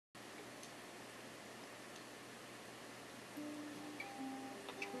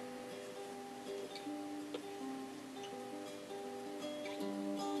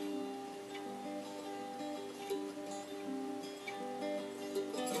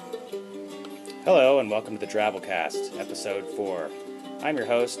Hello and welcome to the Drabblecast, episode 4. I'm your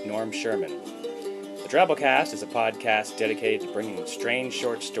host, Norm Sherman. The Drabblecast is a podcast dedicated to bringing strange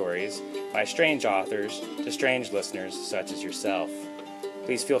short stories by strange authors to strange listeners such as yourself.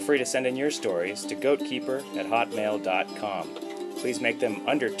 Please feel free to send in your stories to goatkeeper@hotmail.com. Please make them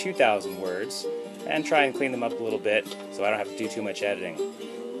under 2,000 words and try and clean them up a little bit so I don't have to do too much editing.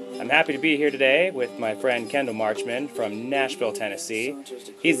 I'm happy to be here today with my friend Kendall Marchman from Nashville, Tennessee.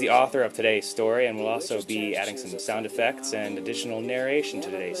 He's the author of today's story and will also be adding some sound effects and additional narration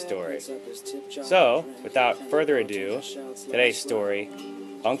to today's story. So, without further ado, today's story,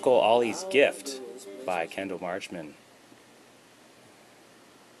 Uncle Ollie's Gift by Kendall Marchman.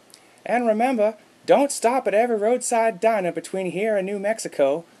 And remember, don't stop at every roadside diner between here and New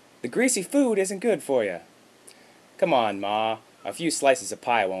Mexico. The greasy food isn't good for you. Come on, Ma. A few slices of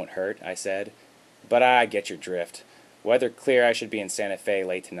pie won't hurt, I said. But I get your drift. Weather clear, I should be in Santa Fe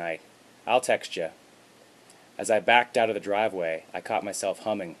late tonight. I'll text you. As I backed out of the driveway, I caught myself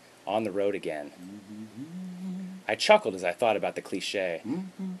humming, On the Road Again. I chuckled as I thought about the cliché.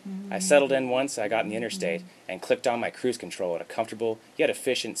 I settled in once I got in the interstate and clicked on my cruise control at a comfortable yet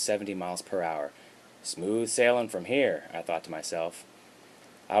efficient 70 miles per hour. Smooth sailing from here, I thought to myself.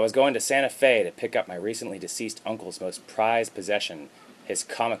 I was going to Santa Fe to pick up my recently deceased uncle's most prized possession, his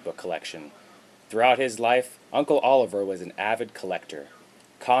comic book collection. Throughout his life, Uncle Oliver was an avid collector.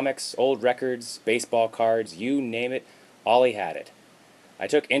 Comics, old records, baseball cards, you name it, Ollie had it. I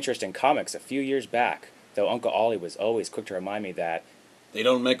took interest in comics a few years back, though Uncle Ollie was always quick to remind me that they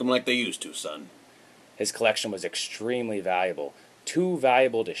don't make 'em like they used to, son. His collection was extremely valuable, too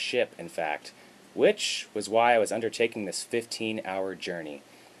valuable to ship, in fact, which was why I was undertaking this 15-hour journey.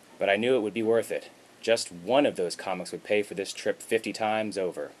 But I knew it would be worth it. Just one of those comics would pay for this trip 50 times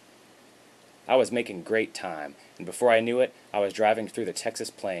over. I was making great time, and before I knew it, I was driving through the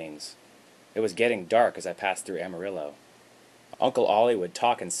Texas plains. It was getting dark as I passed through Amarillo. Uncle Ollie would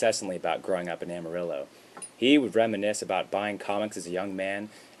talk incessantly about growing up in Amarillo. He would reminisce about buying comics as a young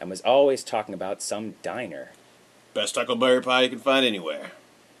man, and was always talking about some diner. Best huckleberry pie you can find anywhere.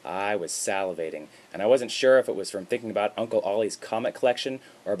 I was salivating, and I wasn't sure if it was from thinking about Uncle Ollie's comic collection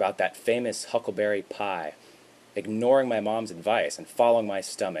or about that famous huckleberry pie. Ignoring my mom's advice and following my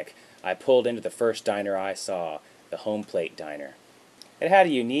stomach, I pulled into the first diner I saw, the Home Plate Diner. It had a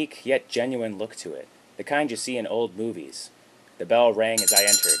unique yet genuine look to it, the kind you see in old movies. The bell rang as I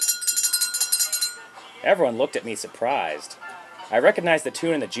entered. Everyone looked at me surprised. I recognized the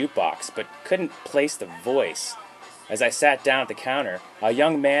tune in the jukebox, but couldn't place the voice. As I sat down at the counter, a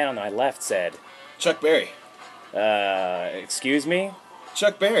young man on my left said, Chuck Berry. Excuse me?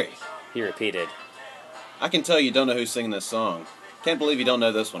 Chuck Berry. He repeated. I can tell you don't know who's singing this song. Can't believe you don't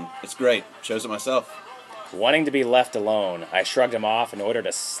know this one. It's great. Shows it myself. Wanting to be left alone, I shrugged him off and ordered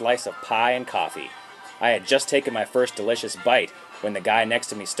a slice of pie and coffee. I had just taken my first delicious bite when the guy next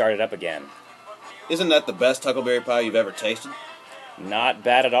to me started up again. Isn't that the best huckleberry pie you've ever tasted? Not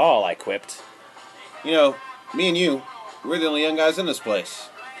bad at all, I quipped. You know, me and you, we're the only young guys in this place.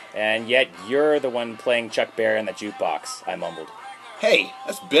 And yet you're the one playing Chuck Berry on the jukebox, I mumbled. Hey,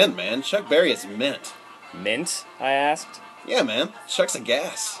 that's Ben, man. Chuck Berry is mint. Mint? I asked. Yeah, man. Chuck's a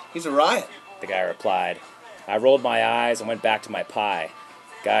gas. He's a riot. The guy replied. I rolled my eyes and went back to my pie.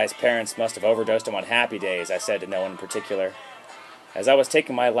 Guy's parents must have overdosed him on Happy Days, I said to no one in particular. As I was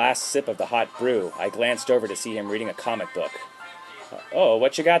taking my last sip of the hot brew, I glanced over to see him reading a comic book. Oh,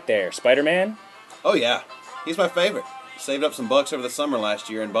 what you got there, Spider-Man? Oh, yeah. He's my favorite. Saved up some bucks over the summer last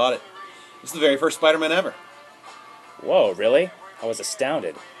year and bought it. It's the very first Spider-Man ever. Whoa, really? I was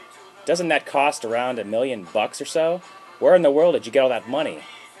astounded. Doesn't that cost around $1 million or so? Where in the world did you get all that money?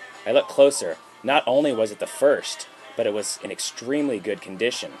 I looked closer. Not only was it the first, but it was in extremely good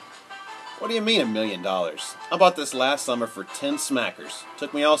condition. What do you mean $1 million? I bought this last summer for 10 smackers.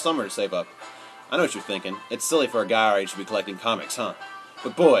 Took me all summer to save up. I know what you're thinking. It's silly for a guy our age to be collecting comics, huh?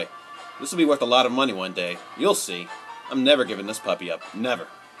 But boy, this will be worth a lot of money one day. You'll see. I'm never giving this puppy up. Never.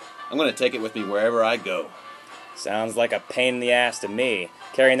 I'm going to take it with me wherever I go. Sounds like a pain in the ass to me,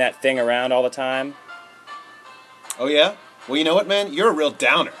 carrying that thing around all the time. Oh yeah? Well, you know what, man? You're a real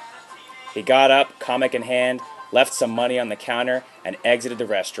downer. He got up, comic in hand, left some money on the counter, and exited the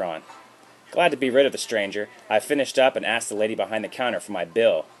restaurant. Glad to be rid of the stranger, I finished up and asked the lady behind the counter for my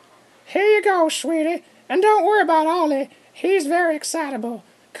bill. Here you go, sweetie. And don't worry about Ollie. He's very excitable.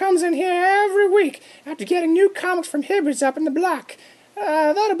 Comes in here every week after getting new comics from Hibbert's up in the block.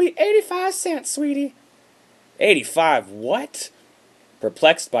 That'll be 85 cents, sweetie. 85 what?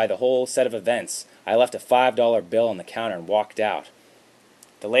 Perplexed by the whole set of events, I left a $5 bill on the counter and walked out.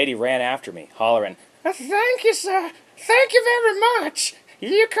 The lady ran after me, hollering, Thank you, sir. Thank you very much.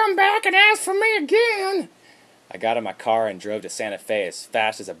 You come back and ask for me again. I got in my car and drove to Santa Fe as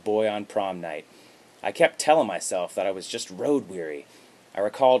fast as a boy on prom night. I kept telling myself that I was just road weary. I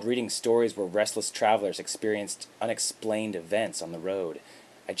recalled reading stories where restless travelers experienced unexplained events on the road.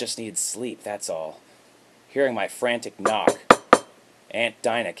 I just needed sleep, that's all. Hearing my frantic knock, Aunt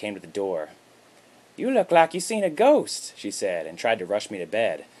Dinah came to the door. "You look like you seen a ghost," she said, and tried to rush me to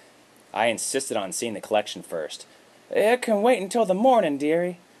bed. I insisted on seeing the collection first. "It can wait until the morning,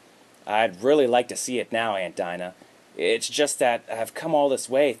 dearie." "I'd really like to see it now, Aunt Dinah. It's just that I've come all this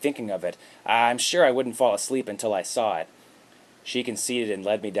way thinking of it. I'm sure I wouldn't fall asleep until I saw it." She conceded and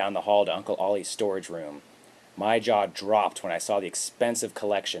led me down the hall to Uncle Ollie's storage room. My jaw dropped when I saw the expensive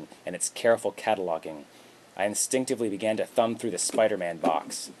collection and its careful cataloging. I instinctively began to thumb through the Spider-Man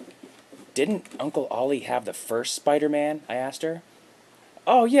box. "Didn't Uncle Ollie have the first Spider-Man?" I asked her.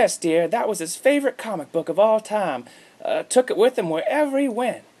 "Oh, yes, dear. That was his favorite comic book of all time. Took it with him wherever he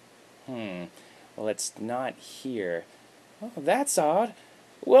went." Well, it's not here. "Oh, that's odd.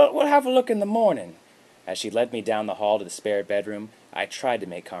 We'll have a look in the morning." As she led me down the hall to the spare bedroom, I tried to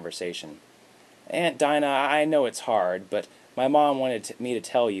make conversation. "Aunt Dinah, I know it's hard, but my mom wanted me to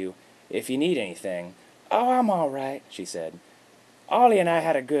tell you, if you need anything." "Oh, I'm all right," she said. "Ollie and I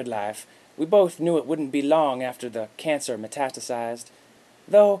had a good life. We both knew it wouldn't be long after the cancer metastasized.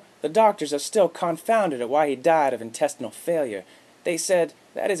 Though the doctors are still confounded at why he died of intestinal failure. They said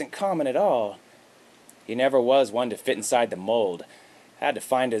that isn't common at all." "He never was one to fit inside the mold. Had to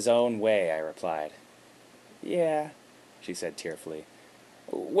find his own way," I replied. "Yeah," she said tearfully.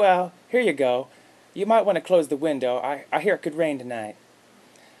 "Well, here you go. You might want to close the window. I hear it could rain tonight."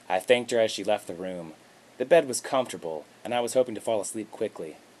 I thanked her as she left the room. The bed was comfortable, and I was hoping to fall asleep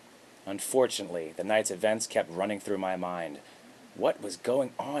quickly. Unfortunately, the night's events kept running through my mind. What was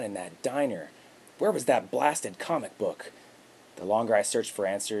going on in that diner? Where was that blasted comic book? The longer I searched for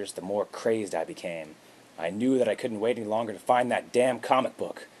answers, the more crazed I became. I knew that I couldn't wait any longer to find that damn comic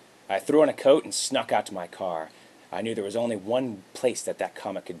book. I threw on a coat and snuck out to my car. I knew there was only one place that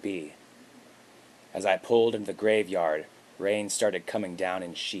comic could be. As I pulled into the graveyard, rain started coming down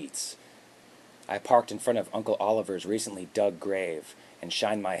in sheets. I parked in front of Uncle Oliver's recently dug grave and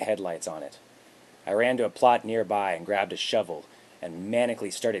shined my headlights on it. I ran to a plot nearby and grabbed a shovel and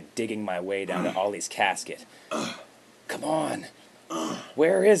manically started digging my way down to Ollie's casket. "Come on!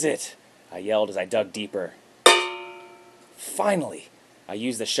 Where is it?" I yelled as I dug deeper. Finally, I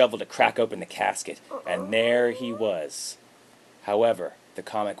used the shovel to crack open the casket, and there he was. However, the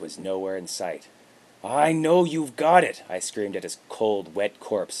comic was nowhere in sight. "I know you've got it!" I screamed at his cold, wet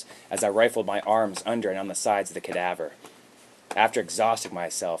corpse as I rifled my arms under and on the sides of the cadaver. After exhausting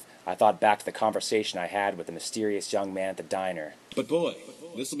myself, I thought back to the conversation I had with the mysterious young man at the diner. But boy,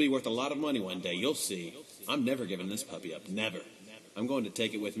 this'll be worth a lot of money one day, you'll see. I'm never giving this puppy up, never. I'm going to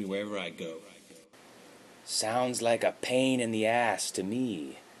take it with me wherever I go. Sounds like a pain in the ass to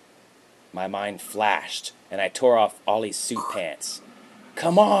me. My mind flashed, and I tore off Ollie's suit pants.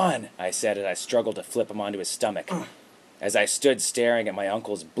 "Come on," I said as I struggled to flip him onto his stomach. As I stood staring at my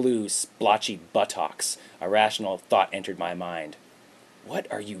uncle's blue, splotchy buttocks, a rational thought entered my mind.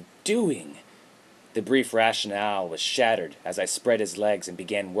 What are you doing? The brief rationale was shattered as I spread his legs and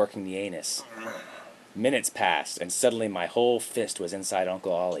began working the anus. Minutes passed, and suddenly my whole fist was inside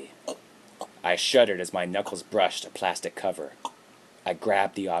Uncle Ollie. I shuddered as my knuckles brushed a plastic cover. I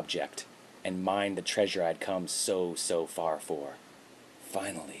grabbed the object and mined the treasure I'd come so far for.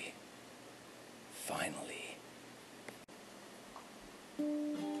 Finally.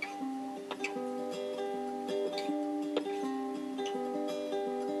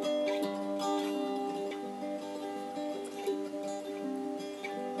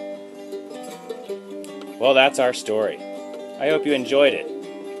 Well, that's our story. I hope you enjoyed it.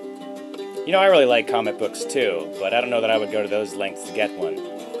 You know, I really like comic books too, but I don't know that I would go to those lengths to get one.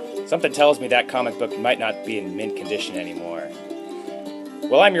 Something tells me that comic book might not be in mint condition anymore.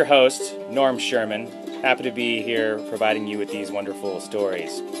 Well, I'm your host, Norm Sherman. Happy to be here providing you with these wonderful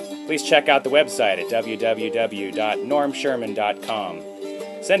stories. Please check out the website at www.normsherman.com.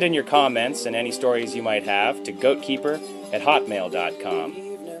 Send in your comments and any stories you might have to goatkeeper@hotmail.com.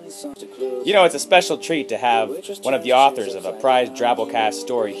 You know, it's a special treat to have one of the authors of a prized Drabblecast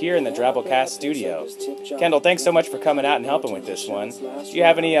story here in the Drabblecast studio. Kendall, thanks so much for coming out and helping with this one. Do you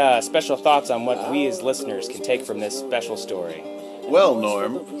have any special thoughts on what we as listeners can take from this special story? Well,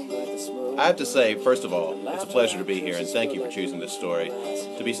 Norm, I have to say, first of all, it's a pleasure to be here, and thank you for choosing this story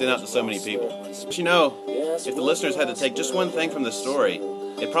to be sent out to so many people. But you know, if the listeners had to take just one thing from this story,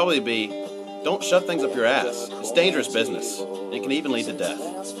 it'd probably be, don't shove things up your ass. It's dangerous business, and it can even lead to death.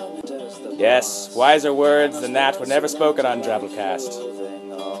 Yes, wiser words than that were never spoken on Drabblecast.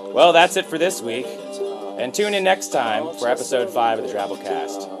 Well, that's it for this week. And tune in next time for episode 5 of the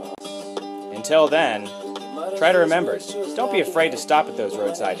Drabblecast. Until then, try to remember, don't be afraid to stop at those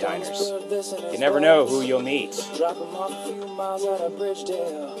roadside diners. You never know who you'll meet. Drop him off a few miles out of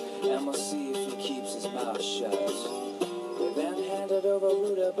Bridgedale, and we'll see if he keeps his mouth shut. We then handed over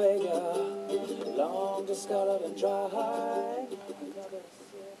rutabaga, long discolored and dry. I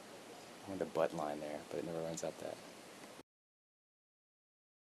want the butt line there, but it never runs up that.